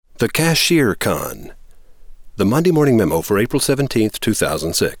The Cashier Con. The Monday Morning Memo for April 17th,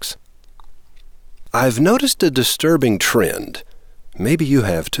 2006. I've noticed a disturbing trend. Maybe you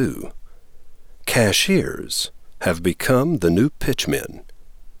have too. Cashiers have become the new pitchmen.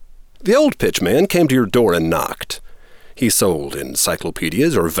 The old pitchman came to your door and knocked. He sold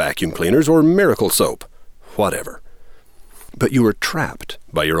encyclopedias or vacuum cleaners or miracle soap, whatever. But you were trapped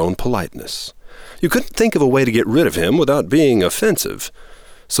by your own politeness. You couldn't think of a way to get rid of him without being offensive.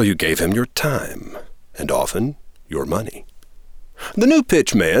 So you gave him your time, and often your money. The new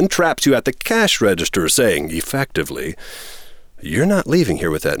pitchman traps you at the cash register, saying, effectively, "You're not leaving here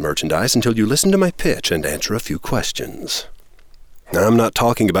with that merchandise until you listen to my pitch and answer a few questions." Now, I'm not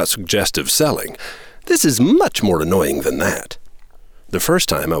talking about suggestive selling. This is much more annoying than that. The first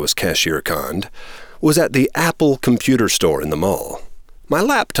time I was cashier conned was at the Apple computer store in the mall. My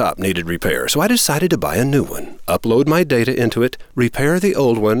laptop needed repair, so I decided to buy a new one, upload my data into it, repair the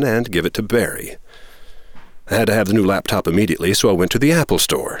old one, and give it to Barry. I had to have the new laptop immediately, so I went to the Apple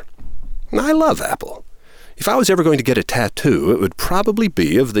store. I love Apple. If I was ever going to get a tattoo, it would probably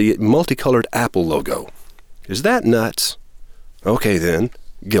be of the multicolored Apple logo. Is that nuts? Okay then,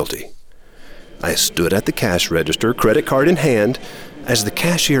 guilty. I stood at the cash register, credit card in hand, as the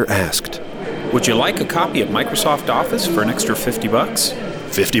cashier asked, "Would you like a copy of Microsoft Office for an extra $50?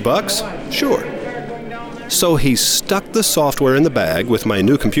 $50? Sure. So he stuck the software in the bag with my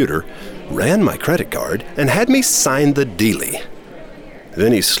new computer, ran my credit card, and had me sign the dealie.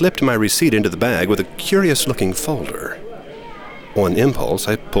 Then he slipped my receipt into the bag with a curious-looking folder. On impulse,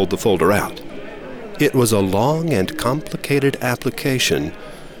 I pulled the folder out. It was a long and complicated application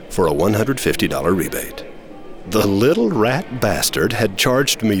for a $150 rebate. The little rat bastard had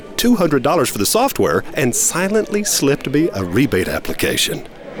charged me $200 for the software and silently slipped me a rebate application.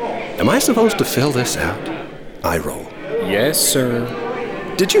 Am I supposed to fill this out? I roll. Yes, sir.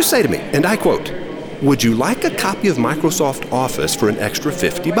 Did you say to me, and I quote, "Would you like a copy of Microsoft Office for an extra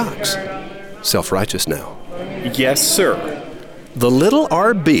 $50? Self-righteous now. Yes, sir. The little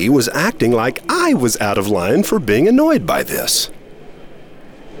RB was acting like I was out of line for being annoyed by this.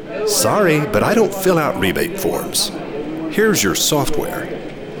 Sorry, but I don't fill out rebate forms. Here's your software.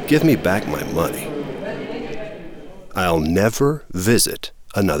 Give me back my money. I'll never visit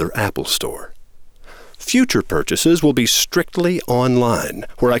another Apple store. Future purchases will be strictly online,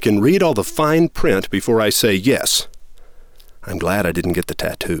 where I can read all the fine print before I say yes. I'm glad I didn't get the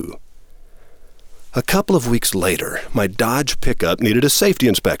tattoo. A couple of weeks later, my Dodge pickup needed a safety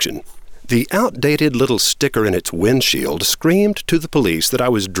inspection. The outdated little sticker in its windshield screamed to the police that I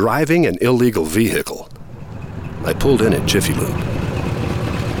was driving an illegal vehicle. I pulled in at Jiffy Lube.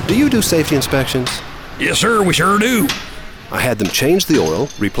 Do you do safety inspections? Yes, sir, we sure do. I had them change the oil,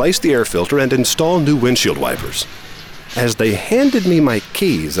 replace the air filter, and install new windshield wipers. As they handed me my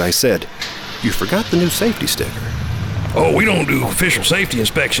keys, I said, "You forgot the new safety sticker." Oh, we don't do official safety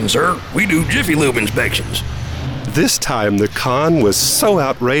inspections, sir. We do Jiffy Lube inspections. This time, the con was so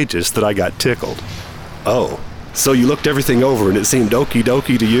outrageous that I got tickled. Oh, so you looked everything over and it seemed okie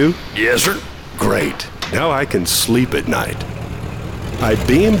dokie to you? Yes, sir. Great. Now I can sleep at night. I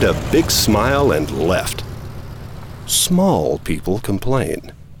beamed a big smile and left. Small people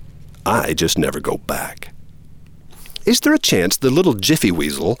complain. I just never go back. Is there a chance the little Jiffy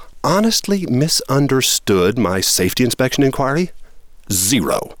Weasel honestly misunderstood my safety inspection inquiry?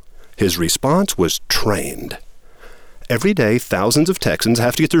 Zero. His response was trained. Every day, thousands of Texans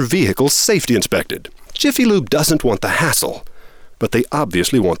have to get their vehicles safety inspected. Jiffy Lube doesn't want the hassle, but they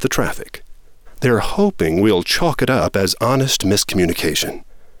obviously want the traffic. They're hoping we'll chalk it up as honest miscommunication.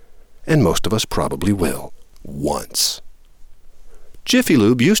 And most of us probably will. Once. Jiffy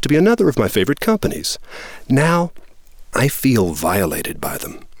Lube used to be another of my favorite companies. Now, I feel violated by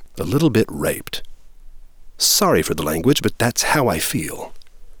them, a little bit raped. Sorry for the language, but that's how I feel.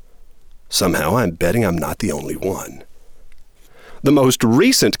 Somehow I'm betting I'm not the only one. The most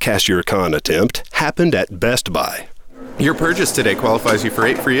recent cashier con attempt happened at Best Buy. Your purchase today qualifies you for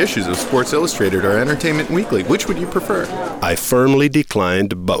 8 free issues of Sports Illustrated or Entertainment Weekly. Which would you prefer? I firmly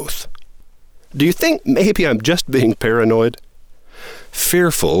declined both. Do you think maybe I'm just being paranoid?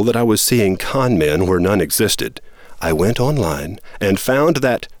 Fearful that I was seeing con men where none existed, I went online and found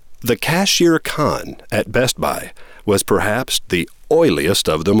that the cashier con at Best Buy was perhaps the oiliest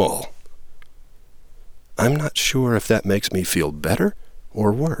of them all. I'm not sure if that makes me feel better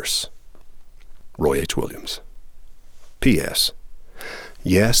or worse. Roy H. Williams. P.S.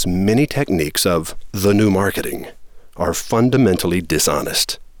 Yes, many techniques of the new marketing are fundamentally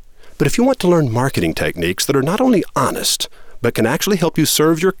dishonest. But if you want to learn marketing techniques that are not only honest, but can actually help you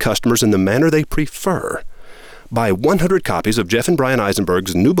serve your customers in the manner they prefer, Buy 100 copies of Jeff and Brian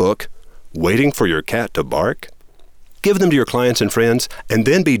Eisenberg's new book, Waiting for Your Cat to Bark. Give them to your clients and friends, and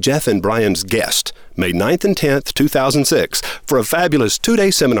then be Jeff and Brian's guest, May 9th and 10th, 2006, for a fabulous 2-day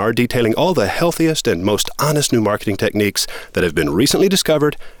seminar detailing all the healthiest and most honest new marketing techniques that have been recently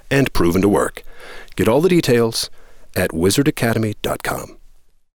discovered and proven to work. Get all the details at wizardacademy.com.